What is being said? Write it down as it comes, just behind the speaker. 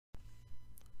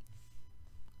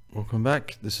Welcome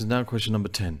back. This is now question number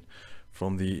 10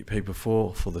 from the paper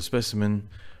 4 for the specimen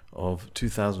of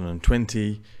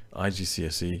 2020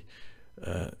 IGCSE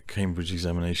Cambridge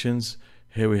examinations.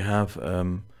 Here we have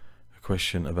a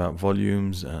question about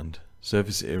volumes and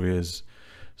surface areas.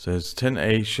 So it's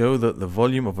 10a, show that the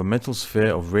volume of a metal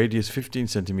sphere of radius 15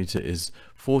 centimeter is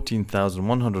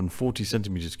 14,140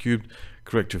 centimeters cubed.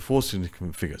 Correct to 4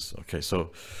 significant figures. Okay,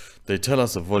 so they tell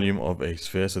us the volume of a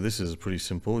sphere, so this is pretty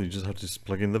simple. You just have to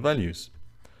plug in the values.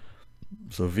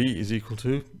 So V is equal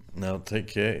to, now take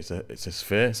care, it's a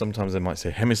sphere. Sometimes they might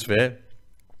say hemisphere,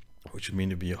 which would mean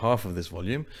it'd be half of this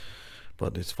volume,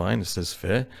 but it's fine, it says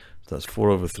sphere. So that's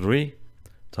 4 over 3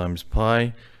 times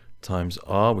pi times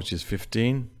r, which is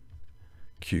 15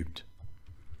 cubed.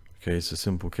 Okay, it's a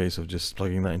simple case of just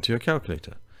plugging that into your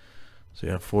calculator. So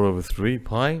you have 4 over 3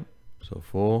 pi, so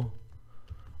 4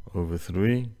 over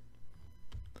 3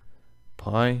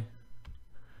 pi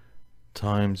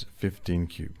times 15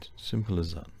 cubed. Simple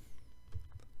as that.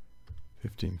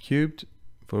 15 cubed,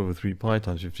 4 over 3 pi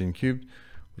times 15 cubed,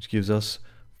 which gives us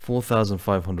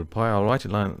 4,500 pi. I'll write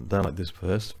it down like this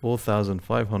first.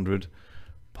 4,500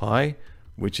 pi,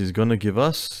 which is going to give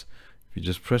us, if you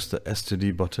just press the S to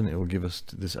D button, it will give us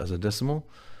this as a decimal.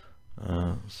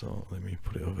 So let me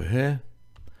put it over here.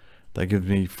 That gives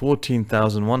me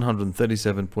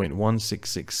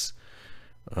 14,137.166.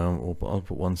 Or I'll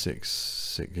put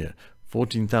 166, yeah,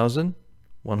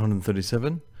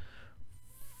 14,137.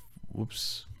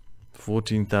 Whoops,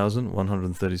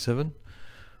 14,137.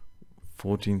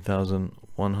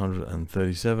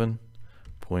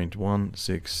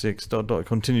 14,137.166. Dot dot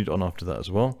continued on after that as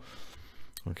well.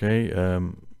 Okay,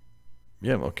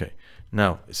 yeah, okay.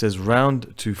 Now it says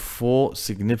round to 4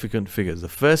 significant figures. The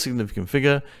first significant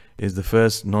figure is the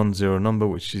first non-zero number,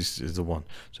 which is the 1.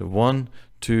 So 1,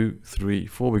 2, 3,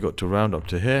 4. We got to round up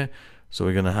to here. So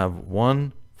we're going to have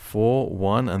 1, 4,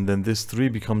 1, and then this 3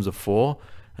 becomes a 4.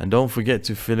 And don't forget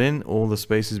to fill in all the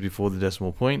spaces before the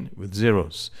decimal point with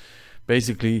zeros.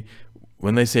 Basically,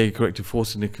 when they say correct to 4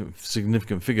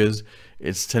 significant figures,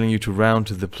 it's telling you to round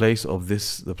to the place of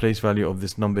this, the place value of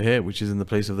this number here, which is in the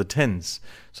place of the tens.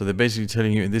 So they're basically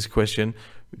telling you in this question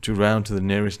to round to the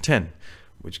nearest 10,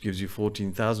 which gives you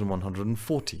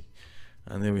 14,140.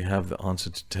 And then we have the answer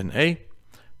to 10a.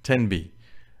 10b,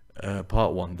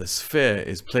 part 1. The sphere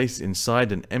is placed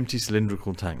inside an empty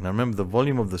cylindrical tank. Now remember, the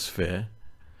volume of the sphere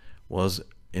was,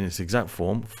 in its exact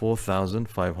form,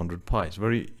 4,500 pi. It's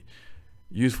very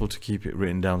useful to keep it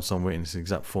written down somewhere in its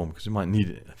exact form, because you might need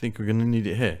it. I think we're going to need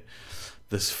it here.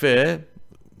 The sphere,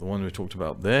 the one we talked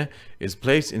about there, is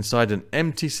placed inside an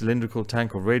empty cylindrical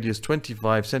tank of radius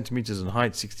 25 centimeters and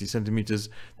height 60 centimeters.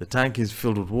 The tank is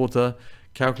filled with water.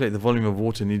 Calculate the volume of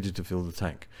water needed to fill the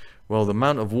tank. Well, the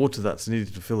amount of water that's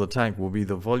needed to fill the tank will be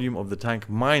the volume of the tank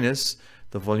minus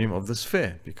the volume of the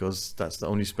sphere, because that's the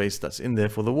only space that's in there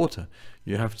for the water.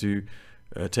 You have to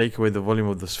take away the volume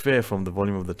of the sphere from the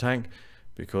volume of the tank,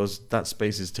 because that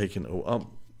space is taken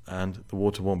up and the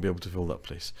water won't be able to fill that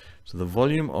place. So the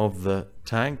volume of the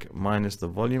tank minus the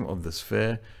volume of the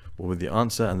sphere will be the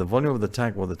answer. And the volume of the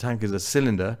tank, well, the tank is a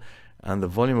cylinder, and the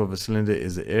volume of a cylinder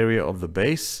is the area of the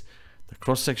base, the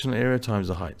cross-sectional area times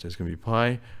the height. So it's going to be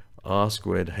pi r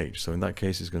squared h. So in that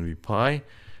case, it's going to be pi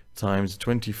times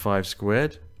 25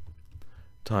 squared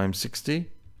times 60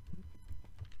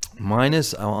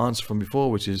 minus our answer from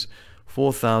before, which is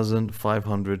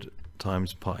 4,500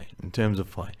 times pi. In terms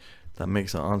of pi, that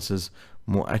makes our answers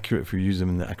more accurate if we use them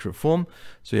in the accurate form.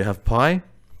 So you have pi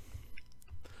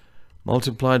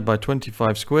multiplied by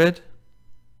 25 squared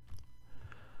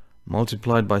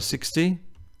multiplied by 60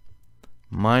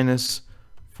 minus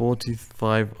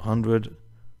 4,500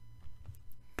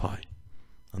 pi,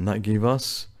 and that gave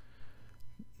us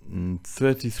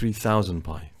 33,000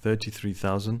 pi.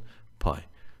 33,000 pi.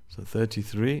 So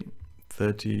 30,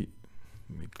 let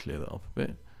me clear that up a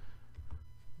bit.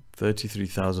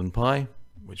 33,000 pi,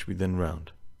 which we then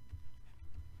round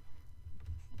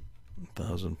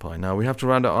 1,000 pi. Now we have to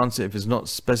round our answer, if it's not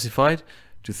specified,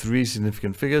 to 3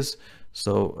 significant figures.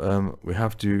 So we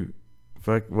have to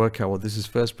work out what this is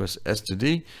first. Press S to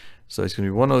D. So it's going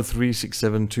to be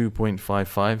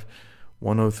 103,672.55.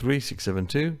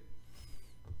 103,672.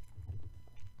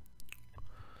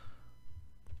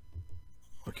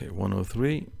 Okay,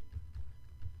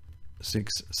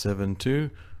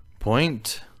 103,672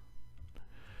 point.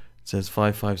 It says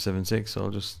 5576, so I'll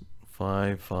just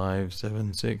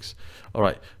 5576. All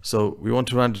right, so we want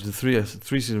to round it to three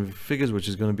significant figures, which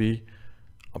is going to be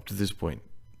up to this point.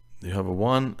 You have a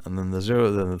 1, and then the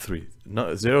 0, then the 3.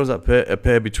 No, zeros that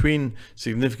appear between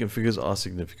significant figures are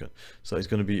significant. So it's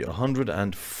going to be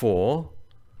 104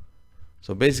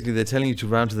 So basically they're telling you to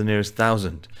round to the nearest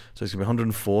 1,000. So it's going to be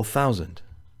 104,000.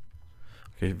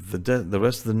 Okay, the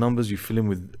rest of the numbers you fill in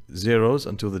with zeros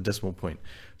until the decimal point.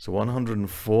 So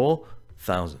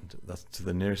 104,000. That's to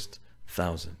the nearest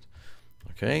 1,000.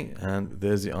 Okay, and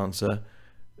there's the answer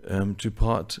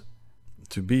to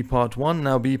B part 1.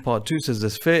 Now B part 2 says the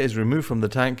sphere is removed from the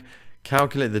tank.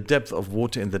 Calculate the depth of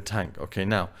water in the tank. Okay,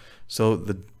 now, so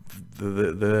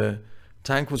the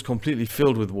tank was completely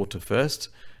filled with water first,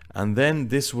 and then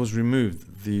this was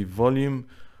removed. The volume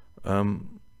or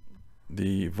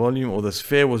the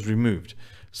sphere was removed.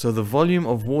 So the volume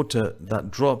of water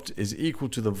that dropped is equal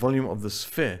to the volume of the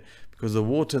sphere, because the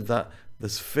water that the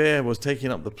sphere was taking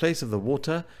up the place of the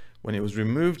water when it was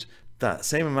removed, that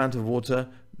same amount of water,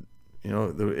 you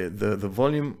know, the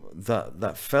volume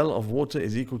that fell of water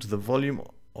is equal to the volume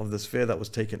of the sphere that was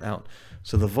taken out.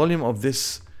 So the volume of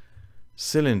this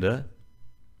cylinder,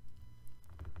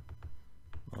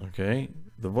 okay,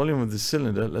 the volume of this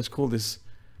cylinder, let's call this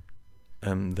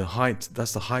the height.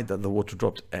 That's the height that the water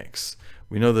dropped, x.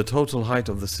 We know the total height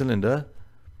of the cylinder,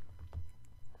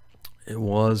 it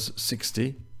was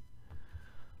 60.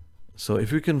 So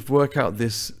if we can work out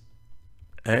this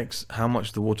x, how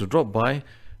much the water dropped by,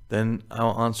 then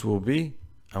our answer,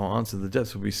 the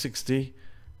depth will be 60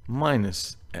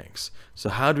 minus x. So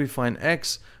how do we find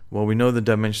x? Well, we know the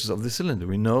dimensions of the cylinder.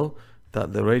 We know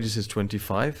that the radius is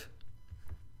 25.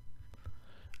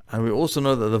 And we also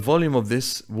know that the volume of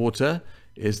this water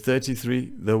is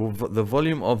 33. The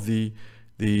volume of the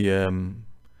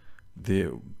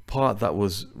part that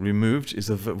was removed is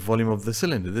the volume of the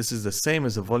cylinder. This is the same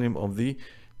as the volume of the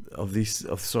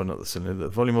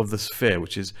volume of the sphere,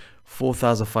 which is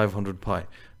 4,500 pi.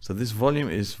 So this volume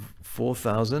is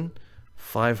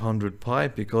 4,500 pi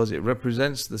because it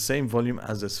represents the same volume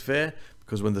as the sphere,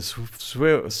 because when the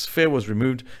sphere was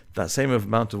removed, that same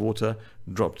amount of water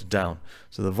dropped down.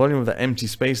 So the volume of the empty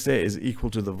space there is equal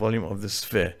to the volume of the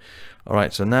sphere. All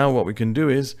right, so now what we can do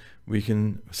is we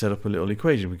can set up a little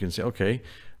equation. We can say, okay,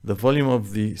 the volume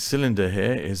of the cylinder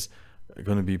here is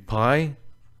going to be pi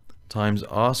times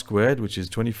r squared, which is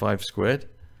 25 squared,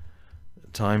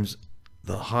 times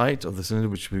the height of the cylinder,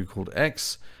 which we called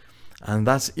x, and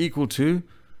that's equal to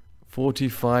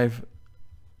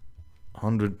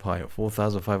 4,500 pi, or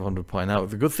 4,500 pi. Now,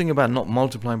 the good thing about not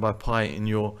multiplying by pi in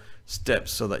your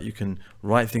steps so that you can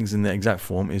write things in their exact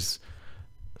form is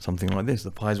something like this.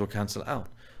 The pi's will cancel out.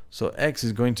 So x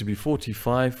is going to be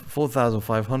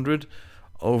 4,500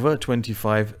 over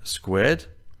 25 squared.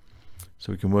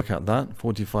 So we can work out that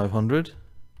 4,500,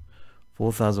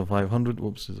 whoops,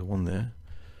 there's a 1 there.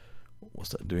 What's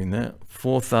that doing there?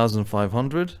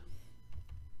 4,500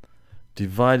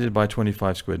 divided by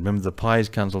 25 squared. Remember, the pi is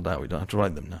cancelled out. We don't have to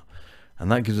write them now.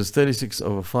 And that gives us 36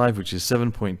 over 5, which is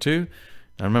 7.2.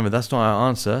 Now remember, that's not our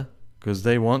answer, because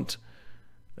they want,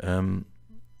 it's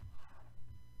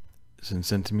in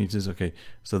centimeters. Okay,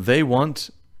 so they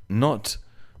want not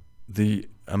the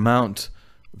amount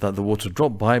that the water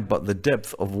dropped by, but the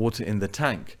depth of water in the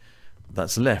tank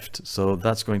that's left. So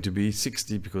that's going to be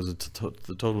 60, because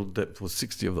the total depth was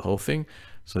 60 of the whole thing.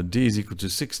 So D is equal to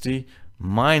 60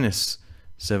 minus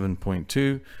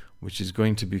 7.2, which is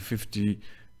going to be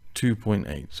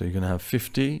 52.8. So you're going to have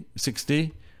 60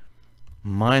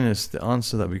 minus the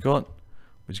answer that we got,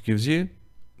 which gives you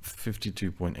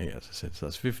 52.8, as I said. So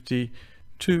that's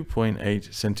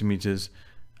 52.8 centimeters,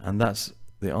 and that's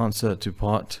the answer to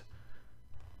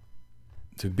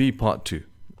B part 2.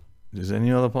 Is there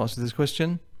any other parts of this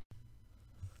question?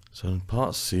 So in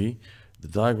part C, the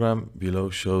diagram below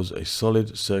shows a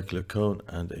solid circular cone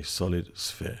and a solid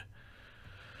sphere.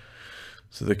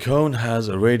 So the cone has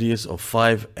a radius of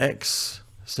 5x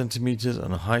centimeters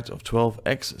and a height of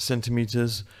 12x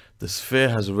centimeters. The sphere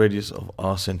has a radius of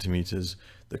r centimeters.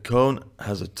 The cone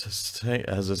has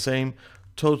the same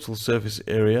total surface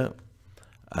area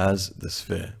as the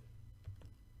sphere.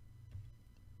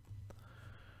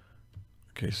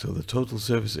 Okay, so the total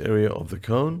surface area of the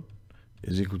cone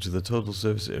is equal to the total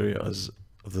surface area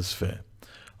of the sphere.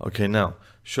 Okay, now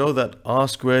show that r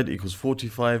squared equals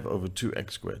 45 over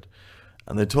 2x squared.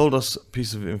 And they told us a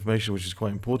piece of information which is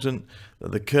quite important,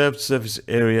 that the curved surface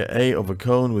area A of a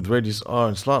cone with radius r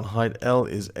and slant height L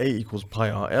is A equals pi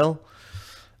RL.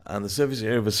 And the surface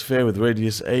area of a sphere with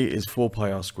radius A is 4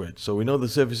 pi r squared. So we know the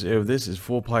surface area of this is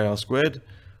 4 pi r squared.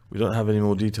 We don't have any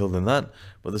more detail than that.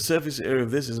 But the surface area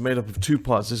of this is made up of 2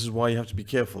 parts. This is why you have to be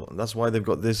careful. And that's why they've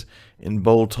got this in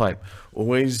bold type.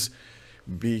 Always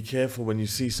be careful when you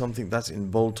see something that's in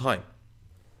bold type,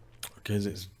 because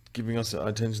it's giving us our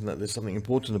attention that there's something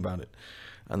important about it.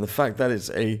 And the fact that it's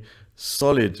a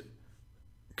solid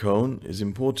cone is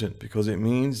important because it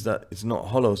means that it's not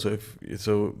hollow. So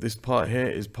this part here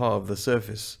is part of the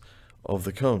surface of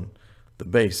the cone, the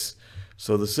base.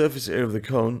 So the surface area of the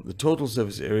cone, the total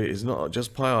surface area, is not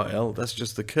just pi RL, that's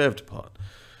just the curved part.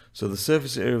 So the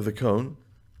surface area of the cone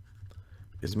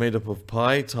is made up of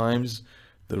pi times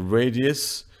the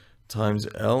radius times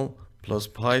L plus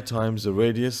pi times the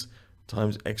radius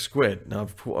times x squared. Now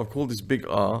I've called this big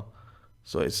R,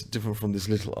 so it's different from this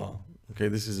little r. Okay,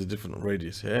 this is a different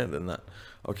radius here than that.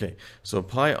 Okay, so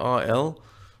pi RL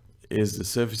is the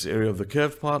surface area of the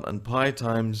curved part, and pi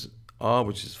times r,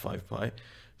 which is 5 pi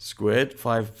squared,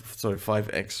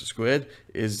 5x squared,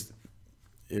 is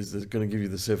going to give you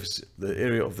the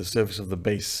area of the surface of the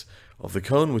base of the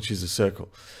cone, which is a circle.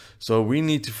 So we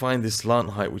need to find this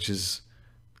slant height, this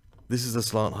is the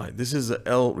slant height. This is the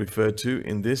L referred to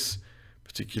in this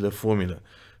particular formula.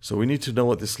 So we need to know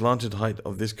what the slanted height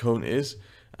of this cone is.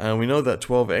 And we know that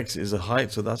 12x is a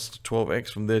height, so that's 12x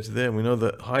from there to there. And we know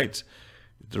that height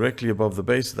directly above the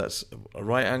base, that's a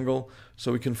right angle.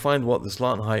 So we can find what the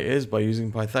slant height is by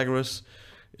using Pythagoras.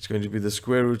 It's going to be the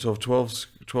square root of 12x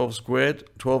all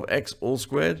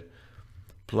squared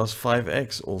plus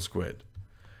 5x all squared,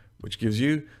 which gives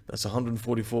you, that's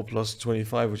 144 plus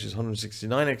 25, which is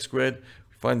 169x squared.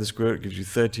 We find the square root, gives you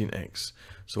 13x.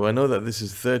 So I know that this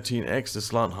is 13x, the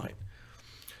slant height.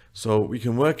 So we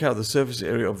can work out the surface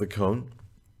area of the cone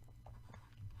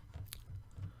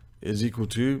is equal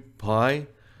to pi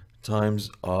times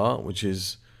r, which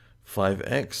is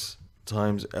 5x,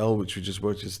 times L, which we just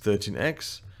worked, is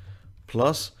 13x,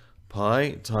 plus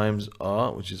pi times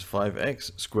r, which is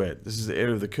 5x squared. This is the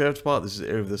area of the curved part, this is the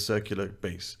area of the circular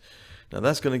base. Now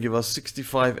that's going to give us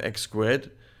 65x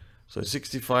squared. So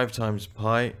 65 times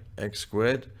pi x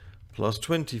squared plus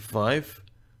 25,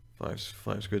 5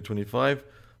 squared, 25,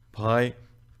 pi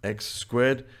x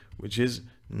squared, which is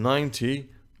 90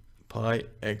 pi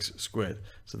x squared.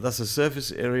 So that's the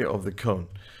surface area of the cone.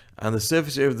 And the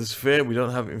surface area of the sphere, we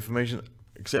don't have information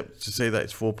except to say that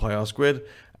it's 4 pi r squared,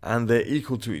 and they're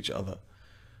equal to each other.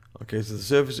 Okay, so the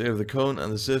surface area of the cone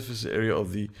and the surface area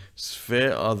of the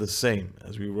sphere are the same,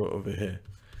 as we wrote over here.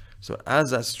 So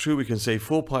as that's true, we can say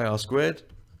 4 pi r squared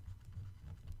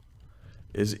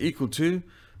is equal to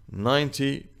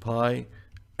 90 pi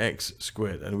x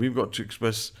squared. And we've got to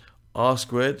express r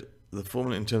squared, the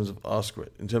formula, in terms of r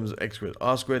squared, in terms of x squared,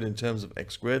 r squared in terms of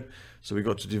x squared. So we've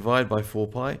got to divide by 4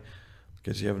 pi,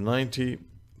 because you have 90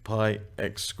 pi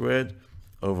x squared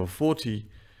over 40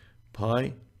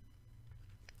 pi.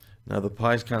 Now the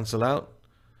pi's cancel out.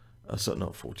 So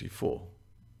not 44.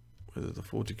 Where did the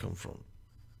 40 come from?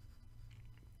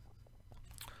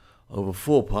 Over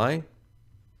 4 pi.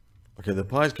 Okay, the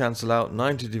pi's cancel out.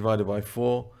 90 divided by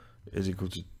 4 is equal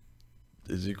to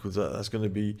that's going to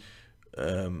be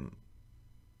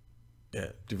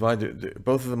divided.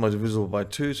 Both of them are divisible by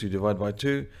 2, so you divide by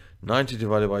 2. 90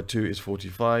 divided by 2 is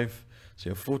 45. So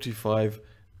you have 45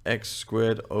 x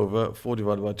squared over 4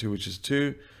 divided by 2, which is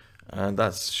 2. And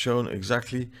that's shown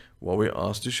exactly what we're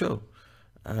asked to show.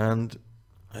 And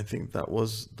I think that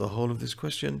was the whole of this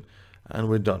question, and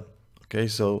we're done. Okay,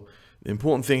 so the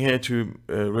important thing here to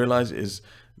realize is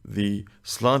the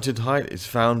slanted height is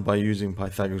found by using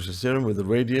Pythagoras' theorem with the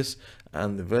radius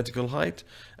and the vertical height.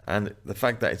 And the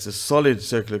fact that it's a solid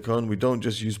circular cone, we don't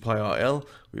just use pi RL,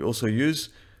 we also use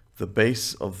the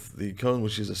base of the cone,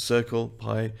 which is a circle,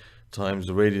 pi times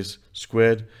the radius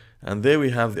squared. And there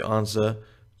we have the answer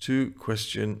to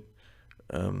question,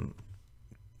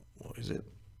 what is it?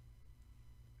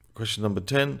 Question number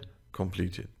 10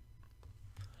 completed.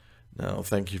 Now,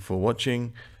 thank you for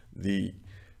watching. The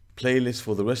playlist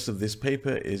for the rest of this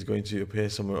paper is going to appear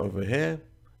somewhere over here.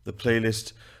 The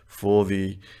playlist for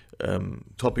the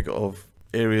topic of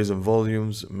areas and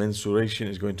volumes, mensuration,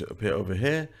 is going to appear over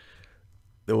here.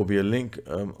 There will be a link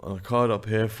on a card up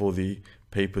here for the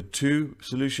paper 2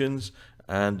 solutions,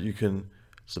 and you can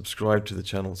subscribe to the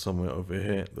channel somewhere over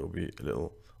here. There will be a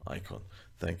little icon.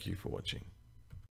 Thank you for watching.